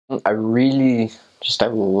I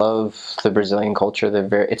love the Brazilian culture.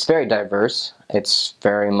 It's very diverse. It's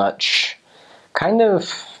very much kind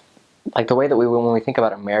of like the way that when we think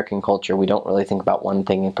about American culture, we don't really think about one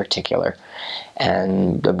thing in particular.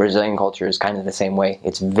 And the Brazilian culture is kind of the same way.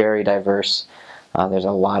 It's very diverse. There's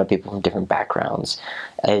a lot of people from different backgrounds.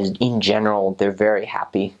 In general, they're very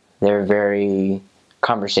happy. They're very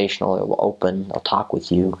conversational. They'll open. They'll talk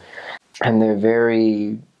with you, and they're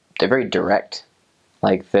very direct.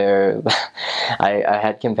 Like I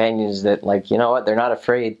had companions that, like, you know what, they're not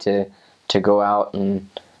afraid to go out and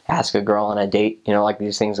ask a girl on a date. You know, like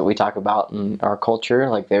these things that we talk about in our culture.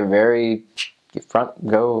 Like they're very front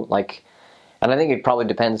go like, and I think it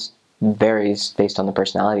probably varies based on the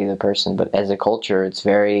personality of the person. But as a culture, it's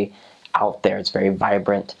very out there. It's very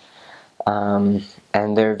vibrant, and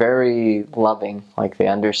they're very loving. Like they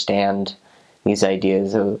understand these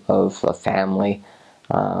ideas of a family.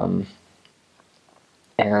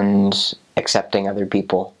 And accepting other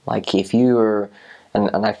people. Like if you are,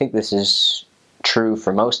 and I think this is true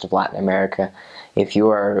for most of Latin America, if you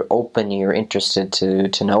are open, you're interested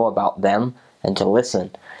to know about them and to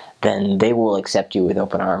listen, then they will accept you with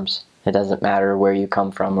open arms. It doesn't matter where you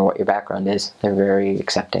come from or what your background is. They're very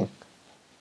accepting.